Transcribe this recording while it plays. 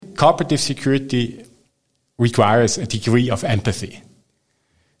cooperative security requires a degree of empathy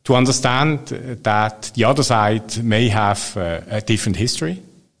to understand that the other side may have a different history,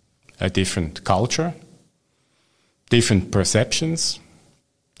 a different culture, different perceptions,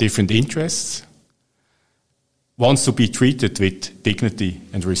 different interests, wants to be treated with dignity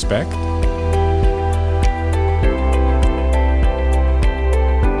and respect.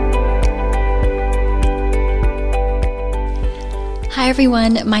 Hi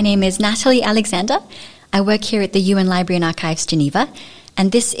everyone, my name is Natalie Alexander. I work here at the UN Library and Archives Geneva,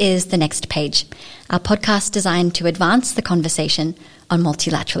 and this is The Next Page, our podcast designed to advance the conversation on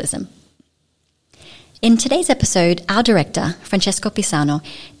multilateralism. In today's episode, our director, Francesco Pisano,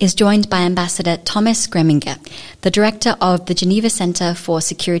 is joined by Ambassador Thomas Greminger, the director of the Geneva Center for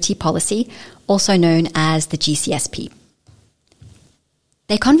Security Policy, also known as the GCSP.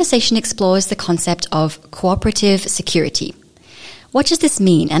 Their conversation explores the concept of cooperative security. What does this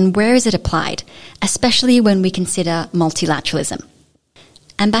mean and where is it applied, especially when we consider multilateralism?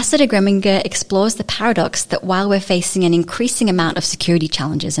 Ambassador Greminger explores the paradox that while we're facing an increasing amount of security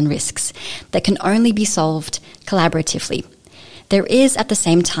challenges and risks that can only be solved collaboratively, there is at the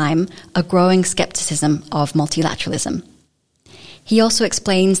same time a growing skepticism of multilateralism. He also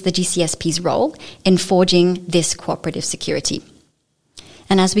explains the GCSP's role in forging this cooperative security.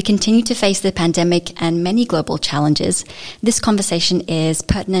 And as we continue to face the pandemic and many global challenges, this conversation is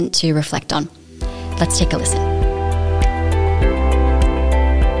pertinent to reflect on. Let's take a listen.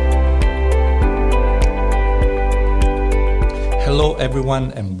 Hello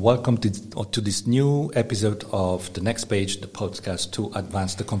everyone and welcome to this new episode of The Next Page, the podcast to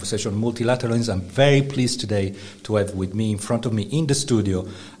advance the conversation on multilateralism. I'm very pleased today to have with me in front of me in the studio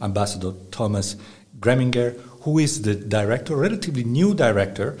Ambassador Thomas Greminger, who is the director, relatively new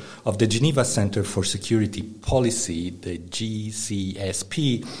director of the Geneva Center for Security Policy, the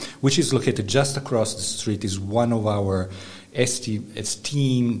GCSP, which is located just across the street, is one of our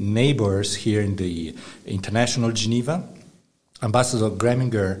esteemed neighbors here in the international Geneva. Ambassador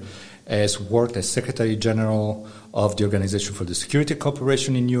Greminger has worked as Secretary General of the Organization for the Security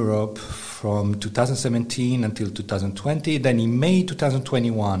Cooperation in Europe from 2017 until 2020. Then in May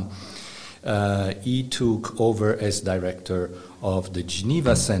 2021, he took over as Director of the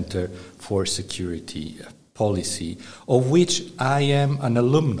Geneva Center for Security Policy, of which I am an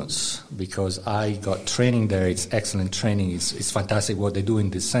alumnus because I got training there. It's excellent training. It's fantastic what they do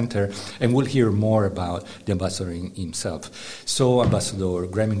in this center, and we'll hear more about the ambassador himself. So, Ambassador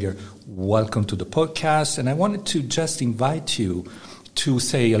Greminger, welcome to the podcast, and I wanted to just invite you to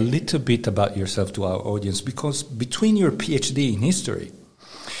say a little bit about yourself to our audience, because between your PhD in history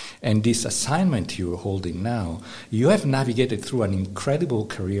and this assignment you're holding now, you have navigated through an incredible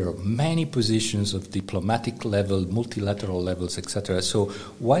career of many positions of diplomatic level, multilateral levels, etc. So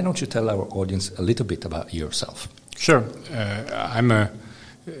why don't you tell our audience a little bit about yourself? Sure. I'm a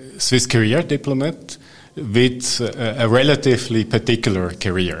Swiss career diplomat with a relatively particular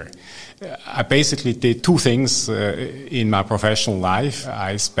career. I basically did two things in my professional life.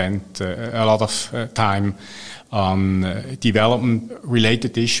 I spent a lot of time on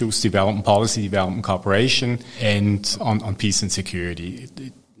development-related issues, development policy, development cooperation, and on peace and security.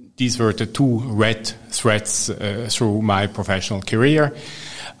 These were the two red threads through my professional career.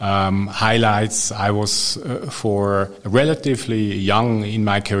 Highlights, I was, for relatively young in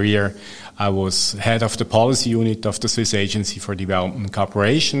my career, I was head of the policy unit of the Swiss Agency for Development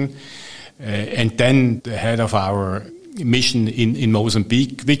Cooperation, and then the head of our mission in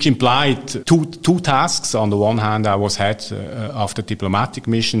Mozambique, which implied two tasks. On the one hand, I was head of the diplomatic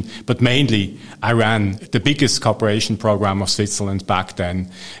mission, but mainly I ran the biggest cooperation program of Switzerland back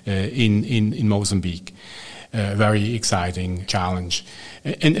then in Mozambique. Very exciting challenge.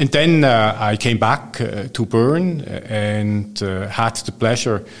 And then I came back to Bern and had the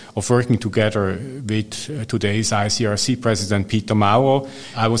pleasure of working together with today's ICRC President Peter Mauro.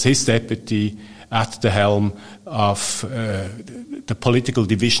 I was his deputy at the helm of the political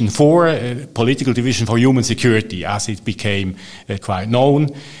division for human security, as it became quite known.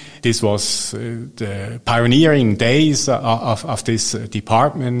 This was the pioneering days of this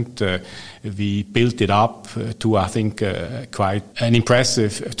department. We built it up to, I think, quite an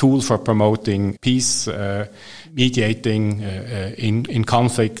impressive tool for promoting peace, mediating in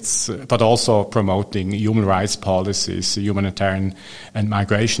conflicts, but also promoting human rights policies, humanitarian and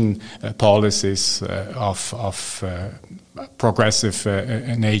migration policies of progressive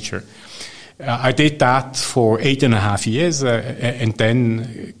nature. I did that for 8.5 years and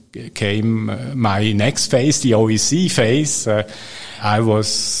then came my next phase, the OEC phase. I was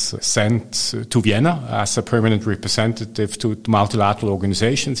sent to Vienna as a permanent representative to multilateral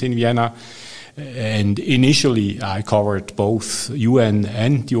organizations in Vienna. And initially, I covered both UN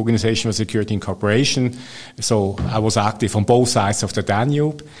and the Organization for Security and Cooperation. So I was active on both sides of the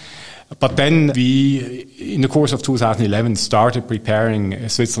Danube. But then we, in the course of 2011, started preparing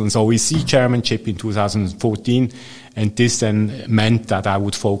Switzerland's OEC chairmanship in 2014. And this then meant that I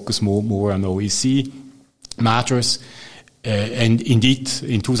would focus more on OEC matters. And indeed,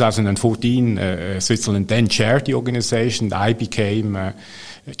 in 2014, Switzerland then chaired the organization. I became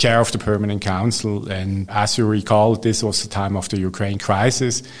chair of the Permanent Council. And as you recall, this was the time of the Ukraine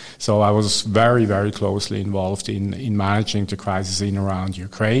crisis. So I was very, very closely involved in managing the crisis in around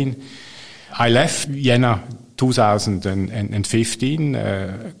Ukraine. I left Vienna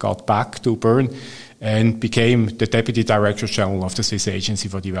 2015, got back to Bern, and became the Deputy Director General of the Swiss Agency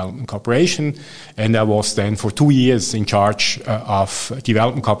for Development Cooperation. And I was then for 2 years in charge of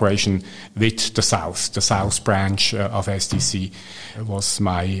development cooperation with the South branch of SDC was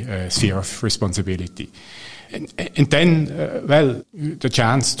my sphere of responsibility. And then, the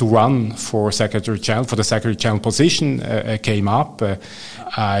chance to run for the Secretary General position came up.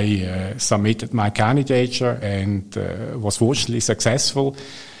 I submitted my candidature and was fortunately successful.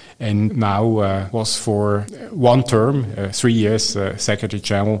 And now was for one term, 3 years, Secretary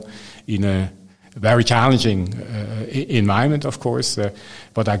General in a very challenging environment, of course.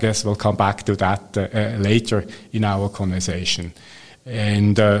 But I guess we'll come back to that later in our conversation.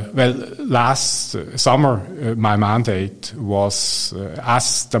 And, last summer, my mandate was,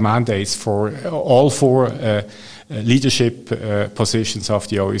 as the mandates for all 4 leadership positions of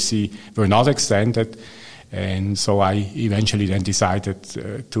the OEC were not extended. And so I eventually then decided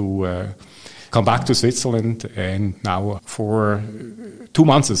to come back to Switzerland. And now for 2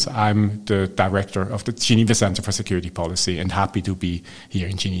 months, I'm the director of the Geneva Center for Security Policy and happy to be here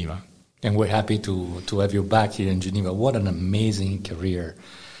in Geneva. And we're happy to have you back here in Geneva. What an amazing career.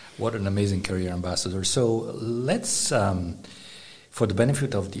 What an amazing career, Ambassador. So let's, for the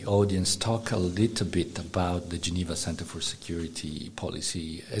benefit of the audience, talk a little bit about the Geneva Center for Security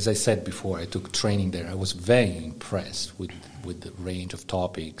Policy. As I said before, I took training there. I was very impressed with the range of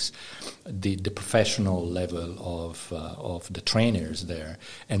topics, the professional level of the trainers there,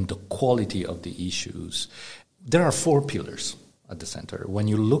 and the quality of the issues. There are 4 pillars at the center. When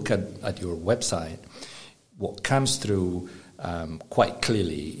you look at your website, what comes through quite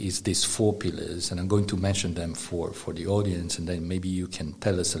clearly is these 4 pillars, and I'm going to mention them for the audience, and then maybe you can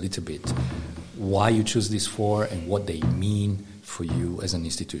tell us a little bit why you choose these 4 and what they mean for you as an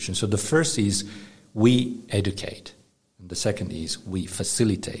institution. So the first is we educate, and the second is we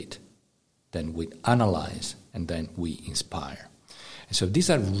facilitate, then we analyze, and then we inspire. And so these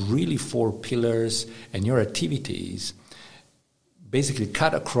are really 4 pillars, and your activities basically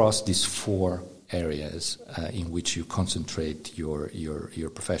cut across these 4 areas in which you concentrate your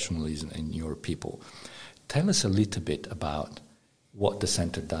professionalism and your people. Tell us a little bit about what the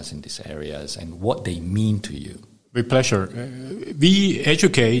center does in these areas and what they mean to you. With pleasure. We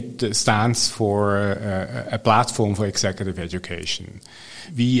Educate stands for a platform for executive education.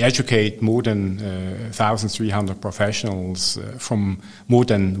 We educate more than 1,300 professionals from more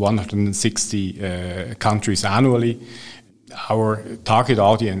than 160 countries annually. Our target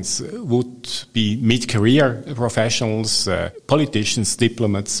audience would be mid-career professionals, politicians,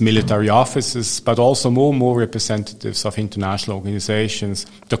 diplomats, military officers, but also more representatives of international organizations,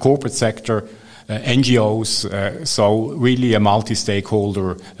 the corporate sector, NGOs, so really a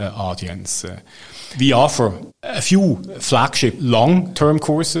multi-stakeholder audience. We offer a few flagship long-term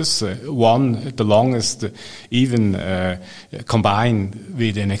courses, one, the longest, even combined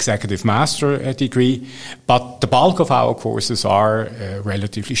with an executive master degree. But the bulk of our courses are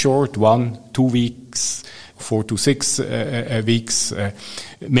relatively short, 1-2 weeks, 4 to 6 weeks.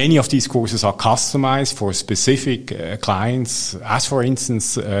 Many of these courses are customized for specific clients, as for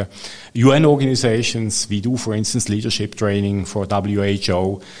instance, UN organizations. We do, for instance, leadership training for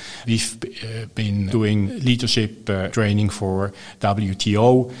WHO. We've been doing leadership training for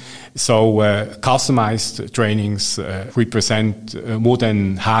WTO. So customized trainings represent more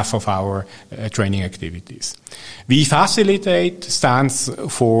than half of our training activities. We Facilitate stands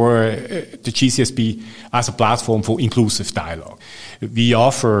for the GCSP as a platform for inclusive dialogue. We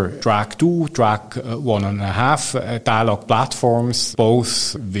offer track 2, track 1.5 dialogue platforms,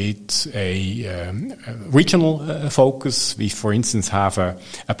 both with a regional focus. We, for instance, have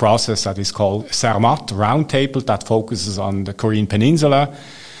a process that is called CERMAT Roundtable that focuses on the Korean Peninsula.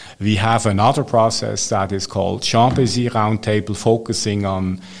 We have another process that is called Champs-Élysées Roundtable, focusing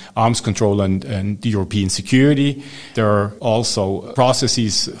on arms control and European security. There are also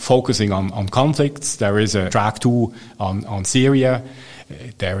processes focusing on conflicts. There is a track 2 on Syria.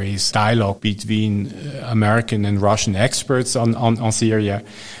 There is dialogue between American and Russian experts on Syria.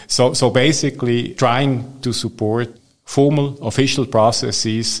 So basically trying to support formal official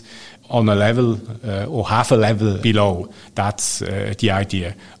processes on a level or half a level below. That's the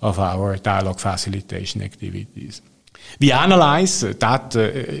idea of our dialogue facilitation activities. We analyze, that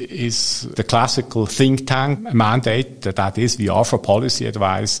is the classical think tank mandate, that is, we offer policy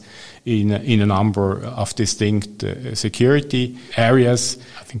advice in a number of distinct security areas.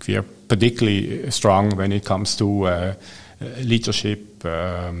 I think we are particularly strong when it comes to leadership,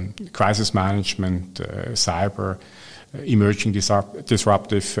 crisis management, cyber, emerging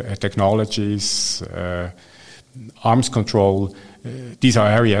disruptive technologies, arms control. These are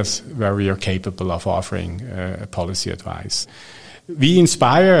areas where we are capable of offering policy advice. We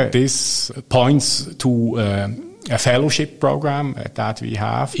inspire these points to a fellowship program that we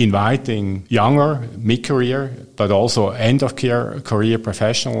have, inviting younger, mid-career, but also end-of-career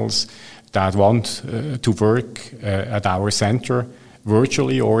professionals that want to work at our center,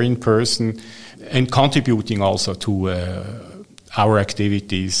 virtually or in person, and contributing also to our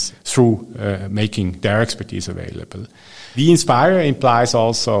activities through making their expertise available. We Inspire implies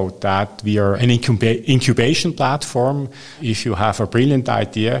also that we are an incubation platform. If you have a brilliant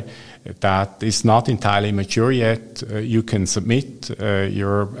idea that is not entirely mature yet, you can submit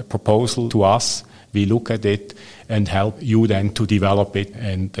your proposal to us. We look at it and help you then to develop it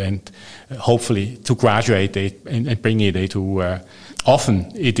and hopefully to graduate it and bring it into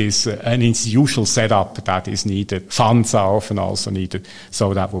often it is an institutional setup that is needed. Funds are often also needed.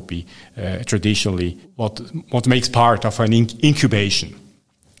 So that would be traditionally what makes part of an incubation.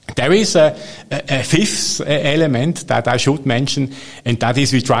 There is a fifth element that I should mention, and that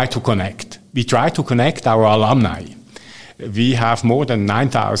is we try to connect. We try to connect our alumni. We have more than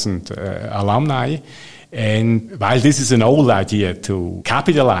 9,000 alumni. And while this is an old idea to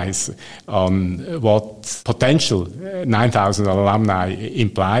capitalize on what potential 9,000 alumni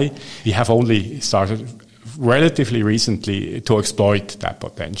imply, we have only started relatively recently to exploit that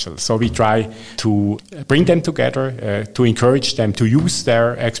potential. So we try to bring them together, to encourage them to use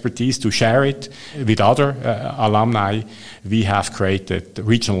their expertise, to share it with other alumni. We have created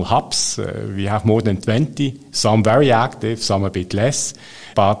regional hubs. We have more than 20, some very active, some a bit less.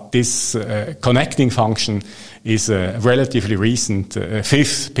 But this connecting function is a relatively recent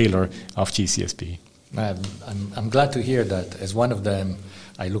fifth pillar of GCSP. I'm glad to hear that. As one of them,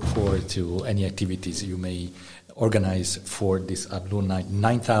 I look forward to any activities you may organize for this alumni.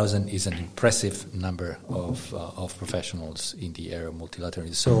 9,000 is an impressive number of professionals in the area of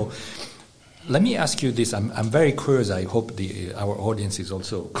multilateralism. So let me ask you this. I'm very curious. I hope our audience is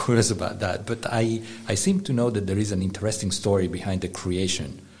also curious about that. But I seem to know that there is an interesting story behind the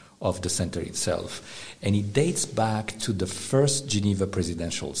creation of the center itself. And it dates back to the first Geneva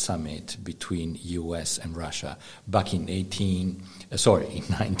Presidential Summit between U.S. and Russia back in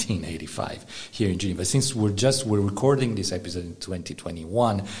 1985 here in Geneva. Since we're recording this episode in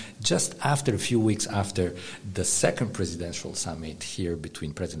 2021, just after a few weeks after the second presidential summit here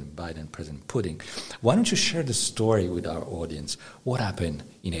between President Biden and President Putin, why don't you share the story with our audience? What happened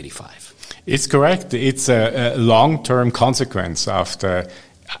in 85? It's correct. It's a long-term consequence of the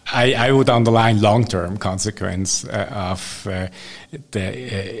I would underline long-term consequence of the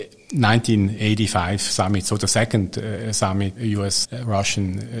 1985 summit, so the second summit,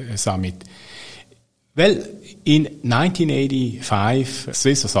 U.S.-Russian summit. Well, in 1985,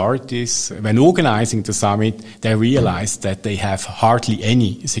 Swiss authorities, when organizing the summit, they realized that they have hardly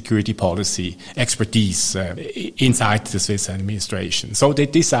any security policy expertise inside the Swiss administration. So they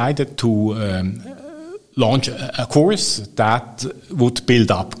decided to launch a course that would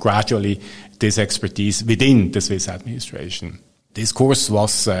build up gradually this expertise within the Swiss administration. This course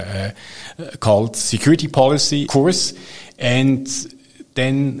was called Security Policy Course, and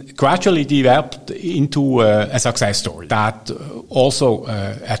then gradually developed into a success story that also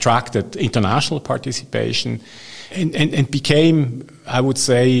attracted international participation and became, I would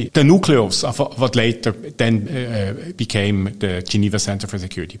say, the nucleus of what later then became the Geneva Center for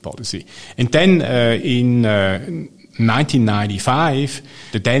Security Policy. And then in 1995,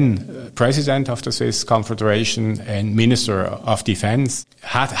 the then president of the Swiss Confederation and Minister of Defense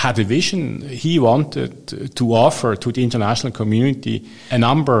had a vision. He wanted to offer to the international community a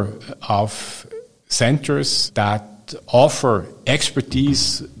number of centers that offer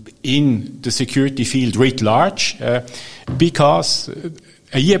expertise in the security field writ large, because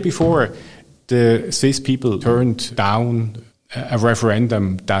A year before, the Swiss people turned down a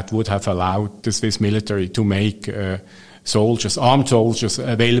referendum that would have allowed the Swiss military to make armed soldiers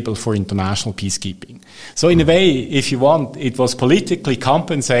available for international peacekeeping. So in a way, if you want, it was politically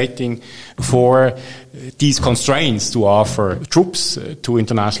compensating for these constraints to offer troops to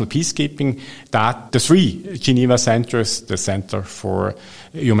international peacekeeping that the three Geneva centers, the Center for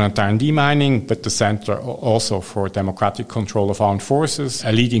Humanitarian Demining, but the Center also for Democratic Control of Armed Forces,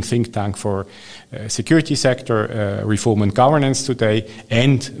 a leading think tank for security sector reform and governance today,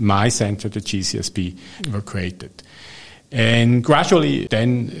 and my center, the GCSP, were created. And gradually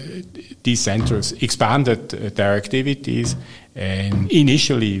then these centers expanded their activities, and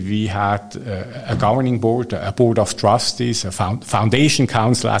initially we had a governing board, a board of trustees, a foundation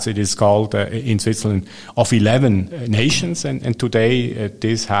council as it is called in Switzerland, of 11 nations, and today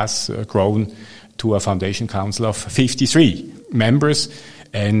this has grown to a foundation council of 53 members.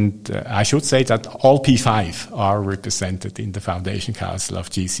 And I should say that all P5 are represented in the Foundation Council of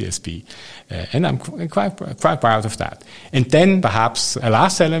GCSP. And I'm quite proud of that. And then perhaps a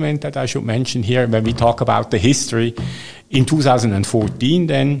last element that I should mention here when we talk about the history. In 2014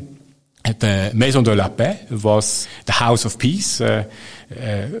 then, the Maison de la Paix was the House of Peace,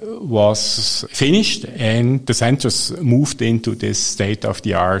 was finished, and the centers moved into this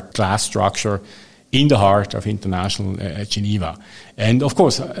state-of-the-art class structure in the heart of international Geneva, and of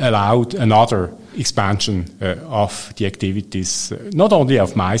course allowed another expansion of the activities, not only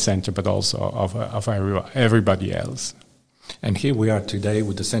of my center but also of everybody else. And here we are today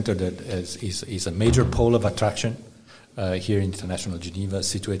with the center that is a major pole of attraction here in international Geneva,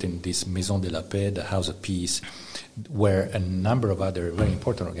 situated in this Maison de la Paix, the House of Peace, where a number of other very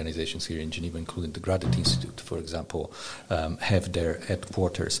important organizations here in Geneva, including the Graduate Institute, for example, have their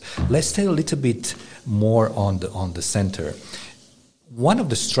headquarters. Let's stay a little bit more on the center. One of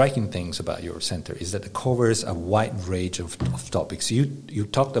the striking things about your center is that it covers a wide range of topics. You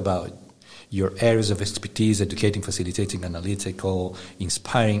talked about your areas of expertise, educating, facilitating, analytical,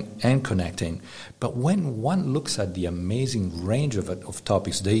 inspiring, and connecting. But when one looks at the amazing range of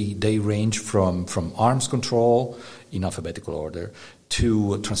topics, they range from arms control in alphabetical order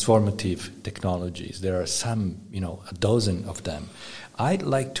to transformative technologies. There are some, a dozen of them. I'd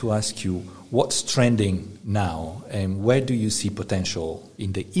like to ask you what's trending now, and where do you see potential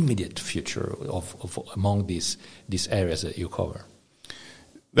in the immediate future of among these areas that you cover?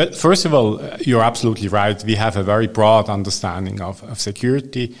 Well, first of all, you're absolutely right. We have a very broad understanding of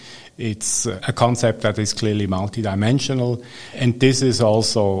security. It's a concept that is clearly multidimensional, and this is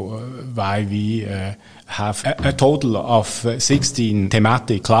also why we have a total of 16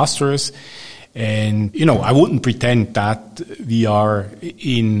 thematic clusters. And, I wouldn't pretend that we are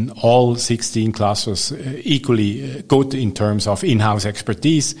in all 16 clusters equally good in terms of in-house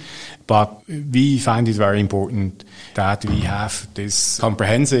expertise, but we find it very important that we have this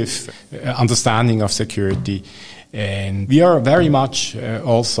comprehensive understanding of security. And we are very much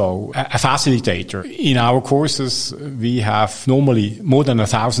also a facilitator. In our courses, we have normally more than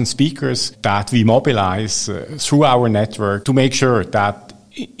 1,000 speakers that we mobilize through our network to make sure that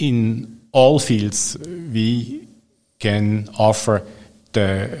in all fields we can offer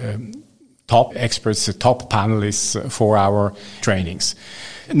the top experts, the top panelists for our trainings.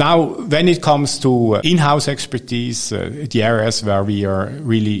 Now, when it comes to in-house expertise, the areas where we are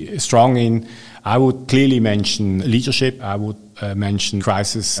really strong in, I would clearly mention leadership. I would mention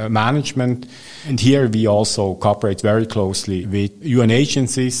crisis management. And here we also cooperate very closely with UN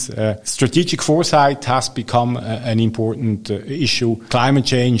agencies. Strategic foresight has become an important issue. Climate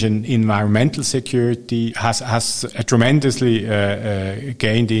change and environmental security has tremendously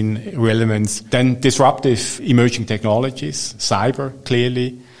gained in relevance. Then disruptive emerging technologies, cyber,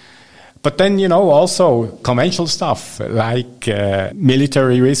 clearly. But then, also conventional stuff like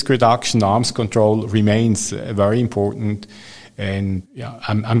military risk reduction, arms control remains very important. And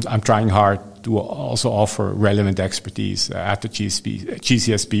I'm trying hard to also offer relevant expertise at the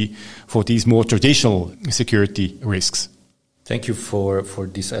GCSP for these more traditional security risks. Thank you for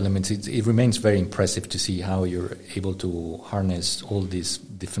these elements. It remains very impressive to see how you're able to harness all these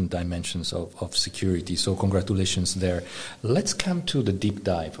different dimensions of security. So congratulations there. Let's come to the deep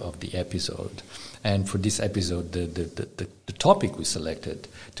dive of the episode. And for this episode, the topic we selected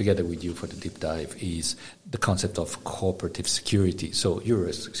together with you for the deep dive is the concept of cooperative security. So you're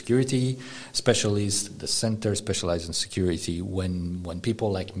a security specialist, the center specializes in security. When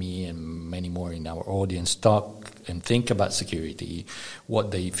people like me and many more in our audience talk and think about security,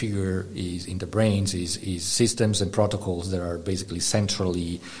 what they figure is in the brains is systems and protocols that are basically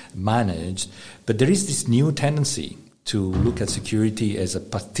centrally managed. But there is this new tendency to look at security as a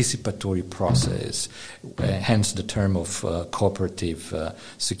participatory process, hence the term of cooperative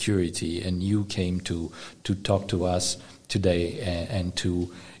security. And you came to talk to us today and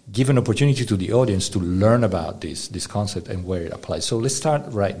to give an opportunity to the audience to learn about this concept and where it applies. So let's start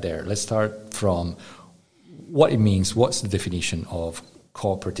right there. Let's start from what it means, what's the definition of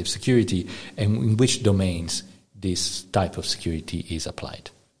cooperative security, and in which domains this type of security is applied.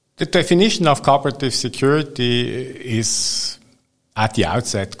 The definition of cooperative security is, at the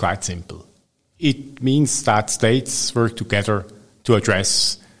outset, quite simple. It means that states work together to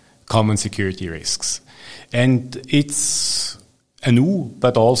address common security risks. And it's a new,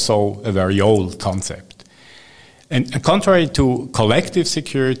 but also a very old concept. And contrary to collective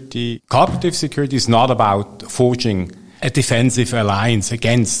security, cooperative security is not about forging a defensive alliance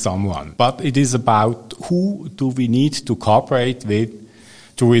against someone, but it is about who do we need to cooperate with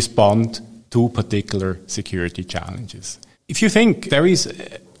to respond to particular security challenges. If you think there is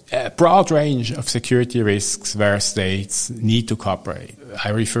a broad range of security risks where states need to cooperate. I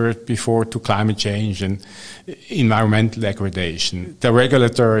referred before to climate change and environmental degradation. The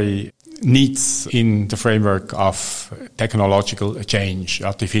regulatory needs in the framework of technological change,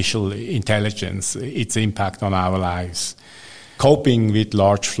 artificial intelligence, its impact on our lives, coping with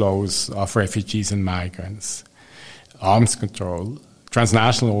large flows of refugees and migrants, arms control,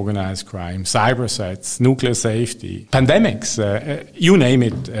 transnational organized crime, cyber threats, nuclear safety, pandemics, you name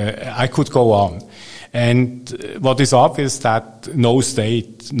it, I could go on. And what is obvious that no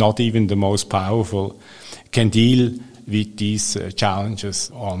state, not even the most powerful, can deal with these challenges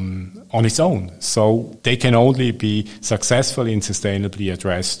on its own. So they can only be successfully and sustainably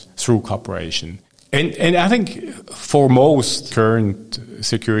addressed through cooperation. And I think for most current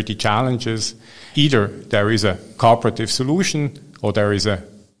security challenges, either there is a cooperative solution or there is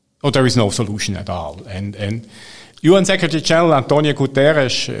no solution at all. And UN Secretary General Antonio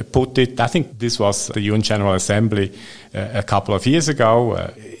Guterres put it, I think this was the UN General Assembly a couple of years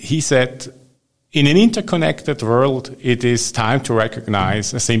ago. He said, in an interconnected world, it is time to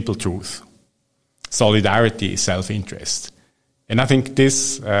recognize a simple truth. Solidarity is self-interest. And I think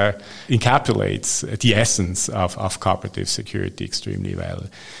this encapsulates the essence of cooperative security extremely well.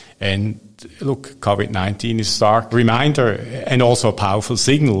 And look, COVID-19 is a stark reminder and also a powerful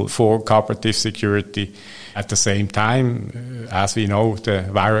signal for cooperative security. At the same time, as we know, the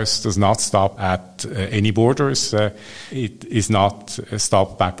virus does not stop at any borders. It is not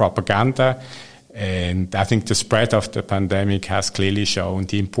stopped by propaganda. And I think the spread of the pandemic has clearly shown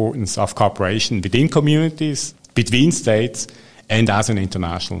the importance of cooperation within communities, between states, and as an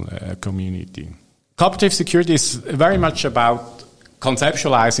international community. Cooperative security is very much about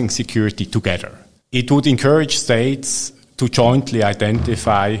conceptualizing security together. It would encourage states to jointly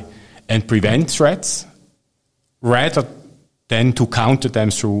identify and prevent threats rather than to counter them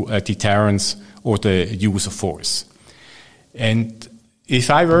through deterrence or the use of force. And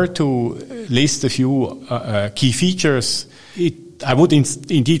if I were to list a few key features, I would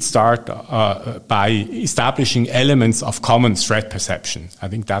indeed start by establishing elements of common threat perception. I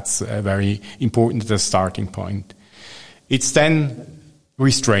think that's very important as a starting point. It's then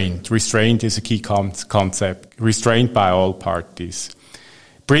restraint. Restraint is a key concept. Restraint by all parties.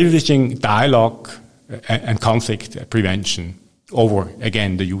 Privileging dialogue and conflict prevention over,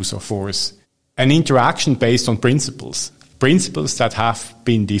 again, the use of force. An interaction based on principles. Principles that have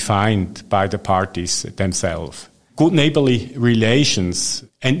been defined by the parties themselves. Good neighborly relations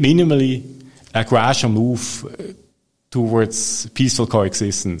and minimally a gradual move towards peaceful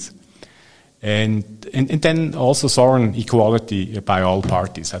coexistence. And then also sovereign equality by all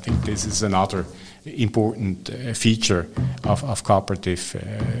parties. I think this is another important feature of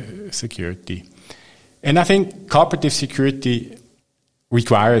cooperative security. And I think cooperative security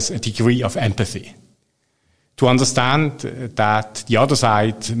requires a degree of empathy to understand that the other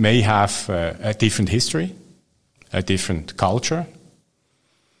side may have a different history, a different culture,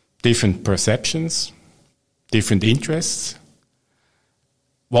 different perceptions, different interests,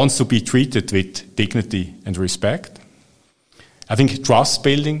 wants to be treated with dignity and respect. I think trust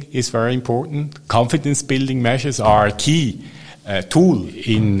building is very important. Confidence building measures are a key tool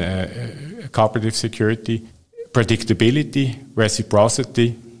in cooperative security. Predictability,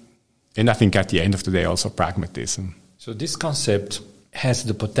 reciprocity, and I think at the end of the day also pragmatism. So this concept has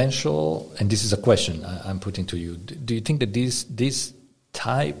the potential, and this is a question I'm putting to you. Do you think that this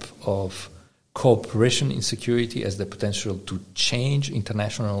type of cooperation in security has the potential to change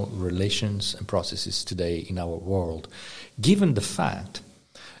international relations and processes today in our world, given the fact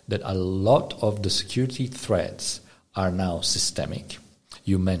that a lot of the security threats are now systemic?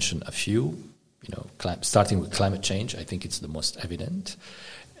 You mentioned a few, starting with climate change, I think it's the most evident,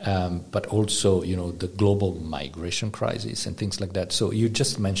 but also, the global migration crisis and things like that. So you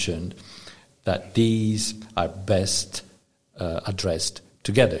just mentioned that these are best addressed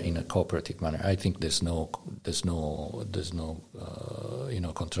together in a cooperative manner. I think there's no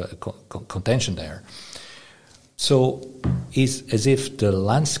contention there. So it's as if the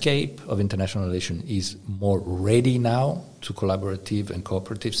landscape of international relations is more ready now to collaborative and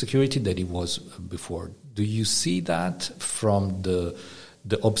cooperative security than it was before. Do you see that from the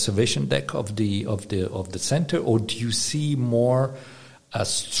observation deck of the center, or do you see more a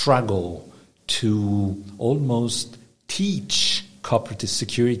struggle to almost teach cooperative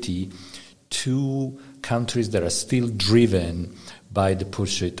security to countries that are still driven by the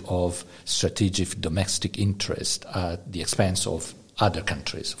pursuit of strategic domestic interest at the expense of other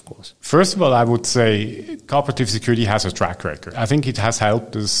countries, of course? First of all, I would say cooperative security has a track record. I think it has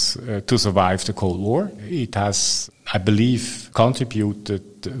helped us to survive the Cold War. It has, I believe,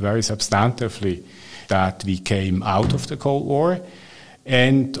 contributed very substantively that we came out of the Cold War.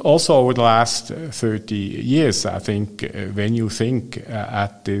 And also over the last 30 years, I think when you think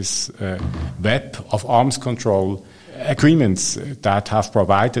at this web of arms control agreements that have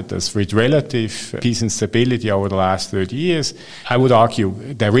provided us with relative peace and stability over the last 30 years, I would argue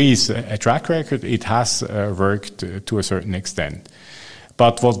there is a track record. It has worked to a certain extent.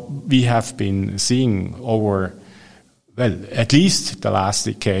 But what we have been seeing over, at least the last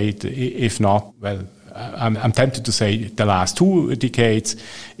decade, if not, I'm tempted to say the last 2 decades,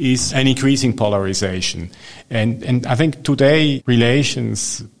 is an increasing polarization. And I think today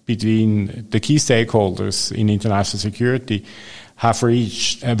relations between the key stakeholders in international security have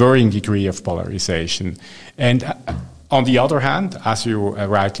reached a varying degree of polarization. And on the other hand, as you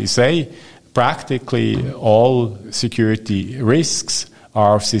rightly say, practically all security risks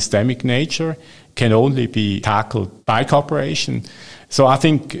are of systemic nature, can only be tackled by cooperation. So I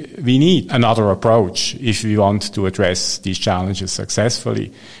think we need another approach if we want to address these challenges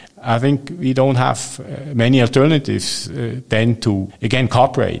successfully. I think we don't have many alternatives than to, again,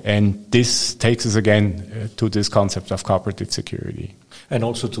 cooperate. And this takes us again to this concept of cooperative security. And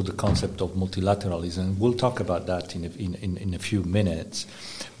also to the concept of multilateralism. We'll talk about that in a few minutes.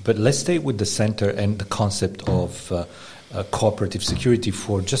 But let's stay with the center and the concept of cooperative security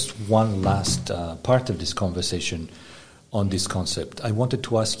for just one last part of this conversation on this concept. I wanted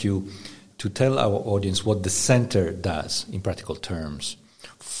to ask you to tell our audience what the center does in practical terms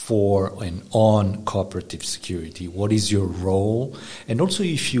for and on cooperative security. What is your role? And also,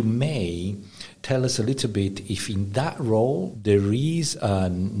 if you may, tell us a little bit if in that role there is a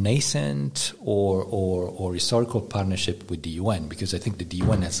nascent or historical partnership with the UN, because I think that the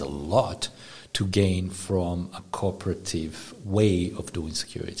UN has a lot to gain from a cooperative way of doing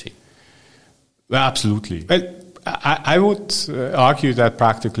security. Well, absolutely. Well, I would argue that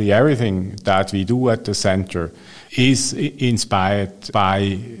practically everything that we do at the center is inspired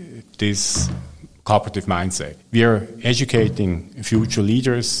by this cooperative mindset. We are educating future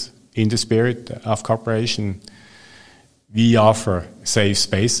leaders in the spirit of cooperation. We offer safe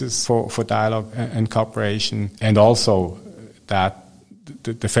spaces for dialogue and cooperation, and also that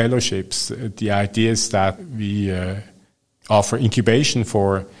the fellowships, the ideas that we offer incubation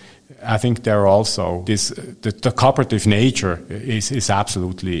for, I think there are also the cooperative nature is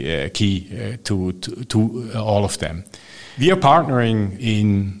absolutely key to all of them. We are partnering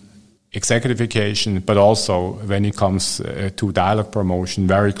in executification, but also when it comes to dialogue promotion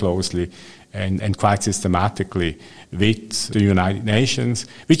very closely and quite systematically with the United Nations,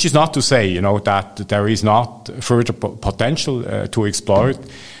 which is not to say, that there is not further potential to explore it.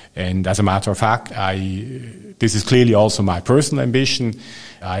 And as a matter of fact, this is clearly also my personal ambition.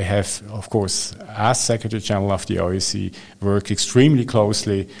 I have, of course, as Secretary General of the OSCE, worked extremely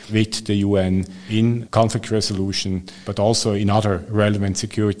closely with the UN in conflict resolution, but also in other relevant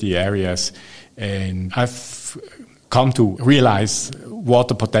security areas. And I've come to realize what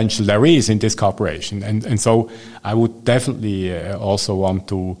the potential there is in this cooperation. And so I would definitely also want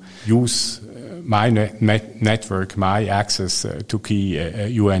to use my network, my access to key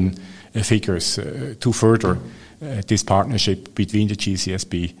UN figures to further this partnership between the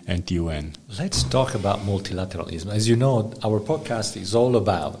GCSB and the UN. Let's talk about multilateralism. As you know, our podcast is all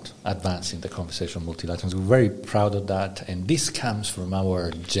about advancing the conversation on multilateralism. We're very proud of that, and this comes from our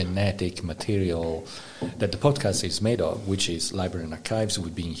genetic material that the podcast is made of, which is Library and Archives.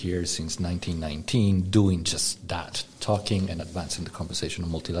 We've been here since 1919 doing just that, talking and advancing the conversation on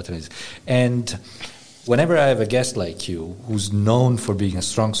multilateralism. And whenever I have a guest like you who's known for being a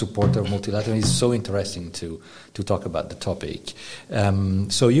strong supporter of multilateralism, it's so interesting to talk about the topic.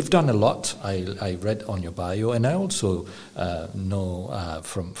 So you've done a lot. I read on your bio, and I also know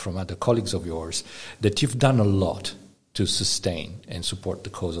from other colleagues of yours that you've done a lot to sustain and support the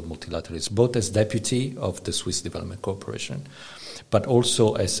cause of multilateralism, both as deputy of the Swiss Development Corporation, but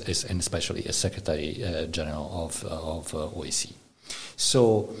also as and especially as Secretary General of OEC.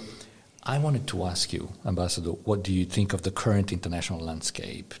 So I wanted to ask you, Ambassador, what do you think of the current international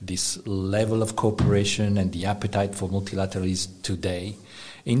landscape, this level of cooperation and the appetite for multilateralism today,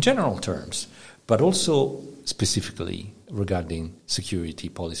 in general terms, but also specifically regarding security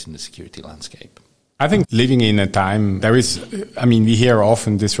policy and the security landscape? I think living in a time, we hear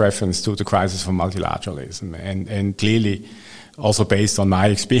often this reference to the crisis for multilateralism, and clearly, also based on my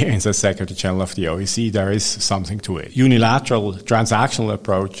experience as Secretary General of the OEC, there is something to it. Unilateral transactional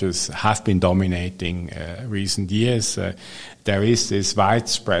approaches have been dominating recent years. There is this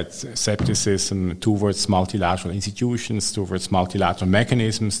widespread skepticism towards multilateral institutions, towards multilateral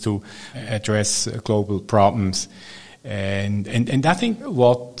mechanisms to address global problems. And I think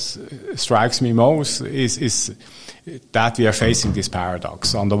what strikes me most is that we are facing this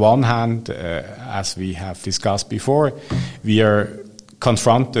paradox. On the one hand, as we have discussed before, we are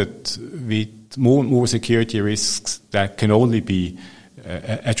confronted with more security risks that can only be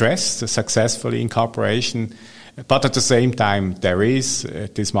addressed successfully in cooperation. But at the same time, there is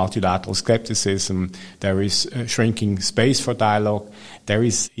this multilateral skepticism. There is shrinking space for dialogue. There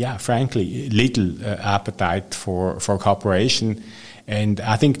is, frankly, little appetite for cooperation. And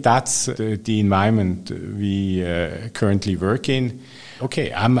I think that's the environment we currently work in.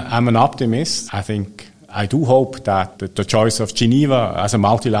 Okay, I'm an optimist. I do hope that the choice of Geneva as a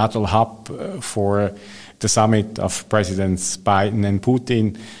multilateral hub for the summit of Presidents Biden and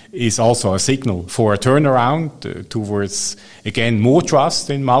Putin is also a signal for a turnaround towards, again, more trust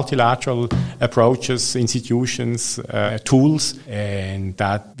in multilateral approaches, institutions, tools, and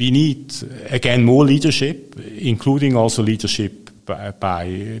that we need, again, more leadership, including also leadership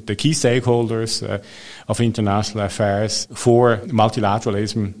by the key stakeholders of international affairs for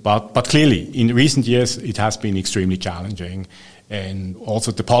multilateralism. But clearly, in recent years, it has been extremely challenging. And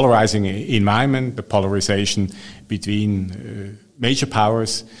also the polarizing environment, the polarization between major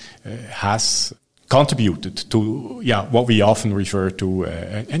powers has contributed to what we often refer to,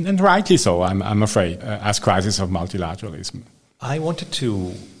 and rightly so, I'm afraid, as crisis of multilateralism. I wanted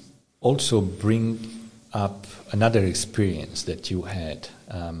to also bring up another experience that you had.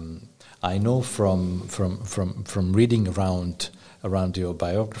 I know from reading around your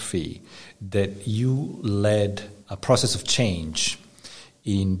biography that you led a process of change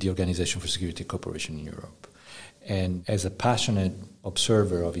in the Organization for Security and Cooperation in Europe. And as a passionate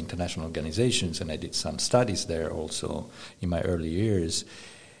observer of international organizations, and I did some studies there also in my early years,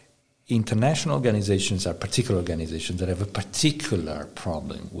 international organizations are particular organizations that have a particular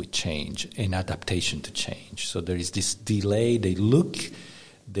problem with change and adaptation to change. So there is this delay. They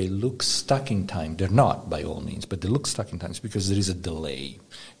look stuck in time. They're not, by all means, but they look stuck in time because there is a delay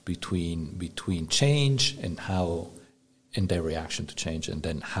between change and their reaction to change, and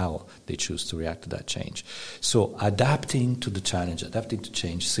then how they choose to react to that change. So adapting to the challenge, adapting to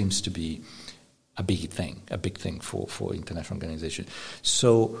change seems to be a big thing for international organizations.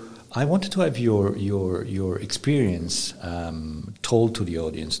 So I wanted to have your experience told to the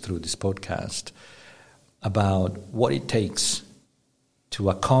audience through this podcast about what it takes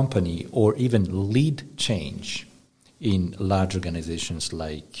to accompany or even lead change in large organizations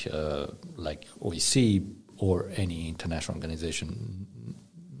like OEC or any international organization.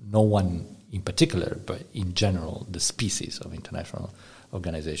 No one in particular, but in general, the species of international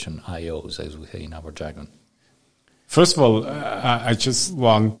organization, IOs, as we say in our jargon. First of all, I just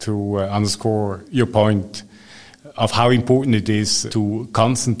want to underscore your point of how important it is to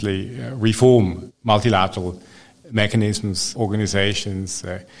constantly reform multilateral mechanisms, organizations,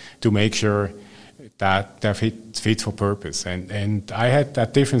 to make sure that they're fit for purpose. And I had,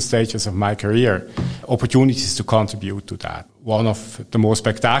 at different stages of my career, opportunities to contribute to that. One of the more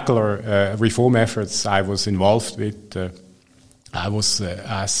spectacular reform efforts I was involved with, I was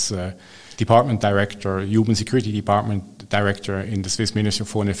as Department Director, Human Security Department Director in the Swiss Ministry of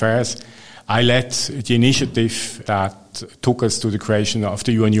Foreign Affairs. I led the initiative that took us to the creation of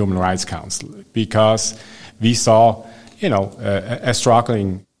the UN Human Rights Council, because we saw, a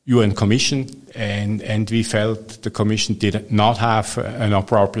struggling UN Commission, and we felt the Commission did not have an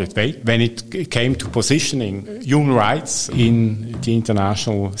appropriate weight when it came to positioning human rights in the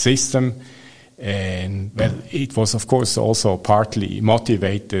international system. And, well, it was, of course, also partly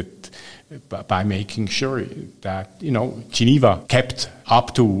motivated by making sure that, Geneva kept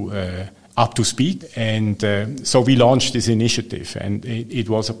up to speed. And so we launched this initiative, and it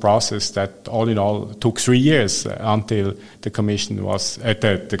was a process that all in all took 3 years until the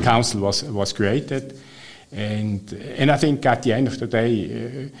the council was created. And I think at the end of the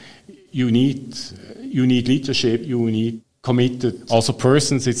day, you need leadership, you need committed also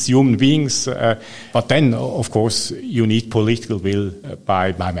persons, it's human beings, but then of course you need political will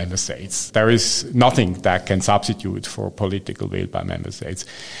by member states. There is nothing that can substitute for political will by member states.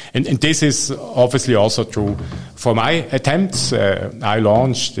 And this is obviously also true for my attempts. I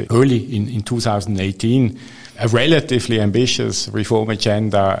launched early in 2018 a relatively ambitious reform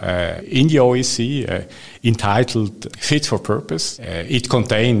agenda in the OEC entitled Fit for Purpose. It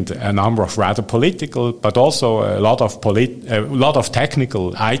contained a number of rather political, but also a lot of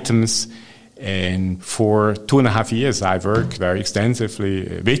technical items. And for 2.5 years, I worked very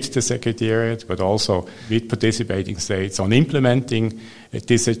extensively with the Secretariat, but also with participating states on implementing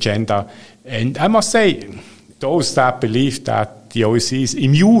this agenda. And I must say, those that believe that the OEC is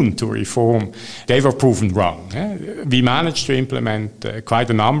immune to reform, they were proven wrong. We managed to implement quite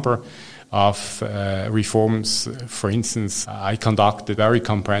a number of reforms. For instance, I conducted a very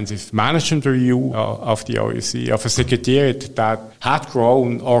comprehensive management review of the OEC, of a secretariat that had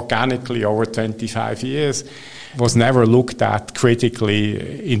grown organically over 25 years, was never looked at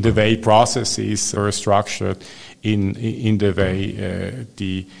critically in the way processes are structured, in the way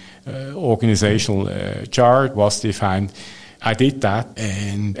the organizational chart was defined. I did that,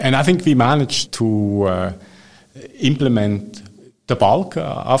 and I think we managed to implement the bulk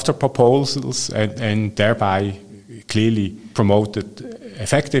of the proposals and thereby clearly promoted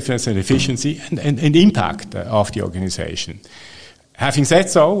effectiveness and efficiency and impact of the organization. Having said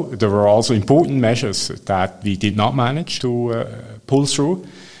so, there were also important measures that we did not manage to pull through,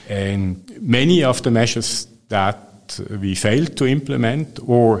 and many of the measures that we failed to implement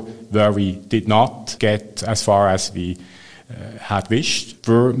or where we did not get as far as we had wished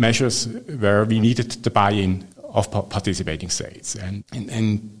were measures where we needed the buy-in of participating states. And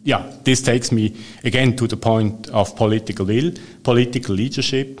this takes me again to the point of political will, political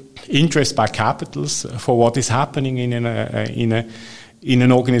leadership, interest by capitals for what is happening in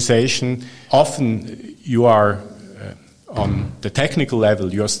an organization. Often you are on the technical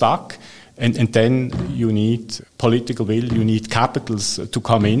level, you're stuck, and then you need political will, you need capitals to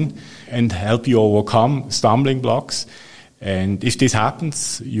come in and help you overcome stumbling blocks. And if this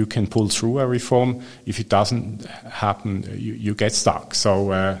happens, you can pull through a reform. If it doesn't happen, you get stuck.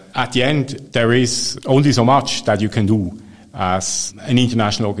 So at the end, there is only so much that you can do as an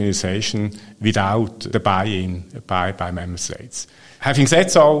international organization without the buy-in by member states. Having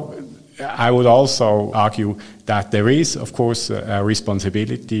said so, I would also argue that there is, of course, a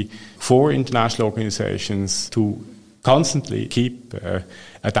responsibility for international organizations to constantly keep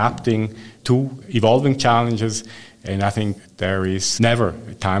adapting to evolving challenges. And I think there is never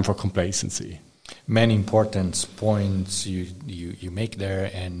time for complacency. Many important points you make there,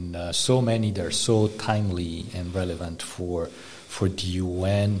 and so many that are so timely and relevant for the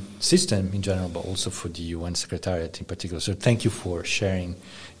UN system in general, but also for the UN Secretariat in particular. So thank you for sharing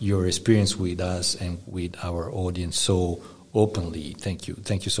your experience with us and with our audience so openly. Thank you.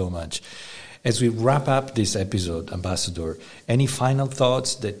 Thank you so much. As we wrap up this episode, Ambassador, any final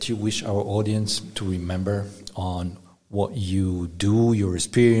thoughts that you wish our audience to remember on what you do, your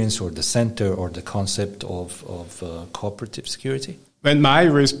experience, or the center, or the concept of cooperative security? Well,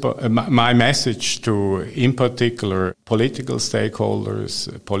 my message to, in particular, political stakeholders,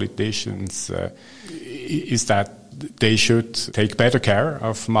 politicians, is that they should take better care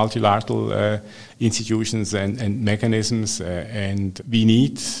of multilateral institutions and mechanisms, and we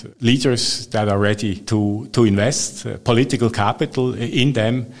need leaders that are ready to invest political capital in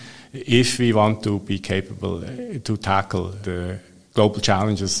them if we want to be capable to tackle the global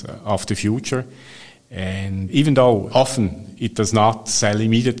challenges of the future. And even though often it does not sell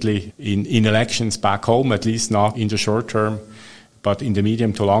immediately in elections back home, at least not in the short term, but in the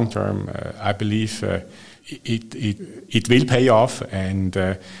medium to long term, I believe it will pay off. And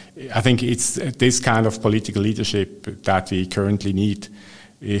I think it's this kind of political leadership that we currently need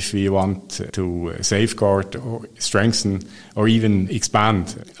if we want to safeguard or strengthen or even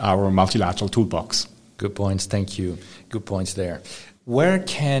expand our multilateral toolbox. Good points. Thank you. Good points there. Where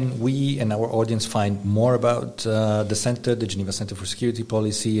can we and our audience find more about the Center, the Geneva Center for Security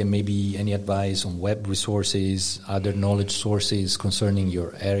Policy, and maybe any advice on web resources, other knowledge sources concerning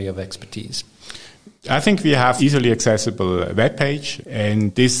your area of expertise? I think we have easily accessible webpage,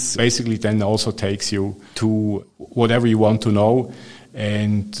 and this basically then also takes you to whatever you want to know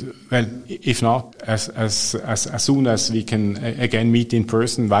And, well, if not, as soon as we can again meet in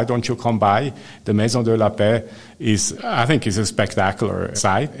person, why don't you come by? The Maison de la Paix I think is a spectacular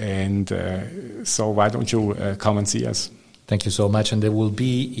site. And so why don't you come and see us? Thank you so much. And there will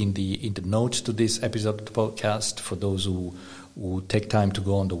be in the notes to this episode of the podcast, for those who take time to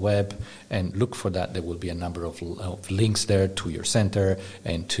go on the web and look for that, there will be a number of links there to your center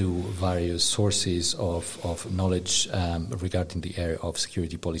and to various sources of knowledge regarding the area of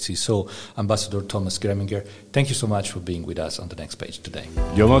security policy. So, Ambassador Thomas Greminger, thank you so much for being with us on the next page today.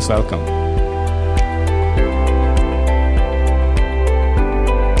 You're most welcome.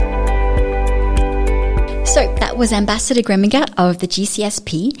 So that was Ambassador Greminger of the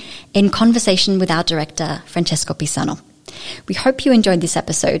GCSP in conversation with our director, Francesco Pisano. We hope you enjoyed this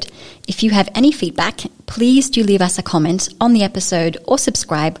episode. If you have any feedback, please do leave us a comment on the episode or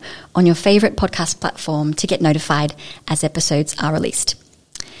subscribe on your favorite podcast platform to get notified as episodes are released.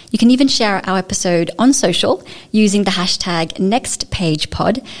 You can even share our episode on social using the hashtag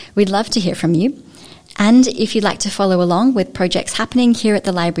NextPagePod. We'd love to hear from you. And if you'd like to follow along with projects happening here at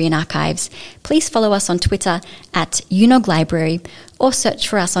the Library and Archives, please follow us on Twitter at UNOG Library or search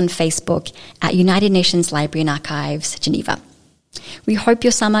for us on Facebook at United Nations Library and Archives, Geneva. We hope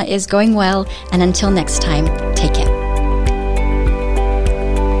your summer is going well, and until next time,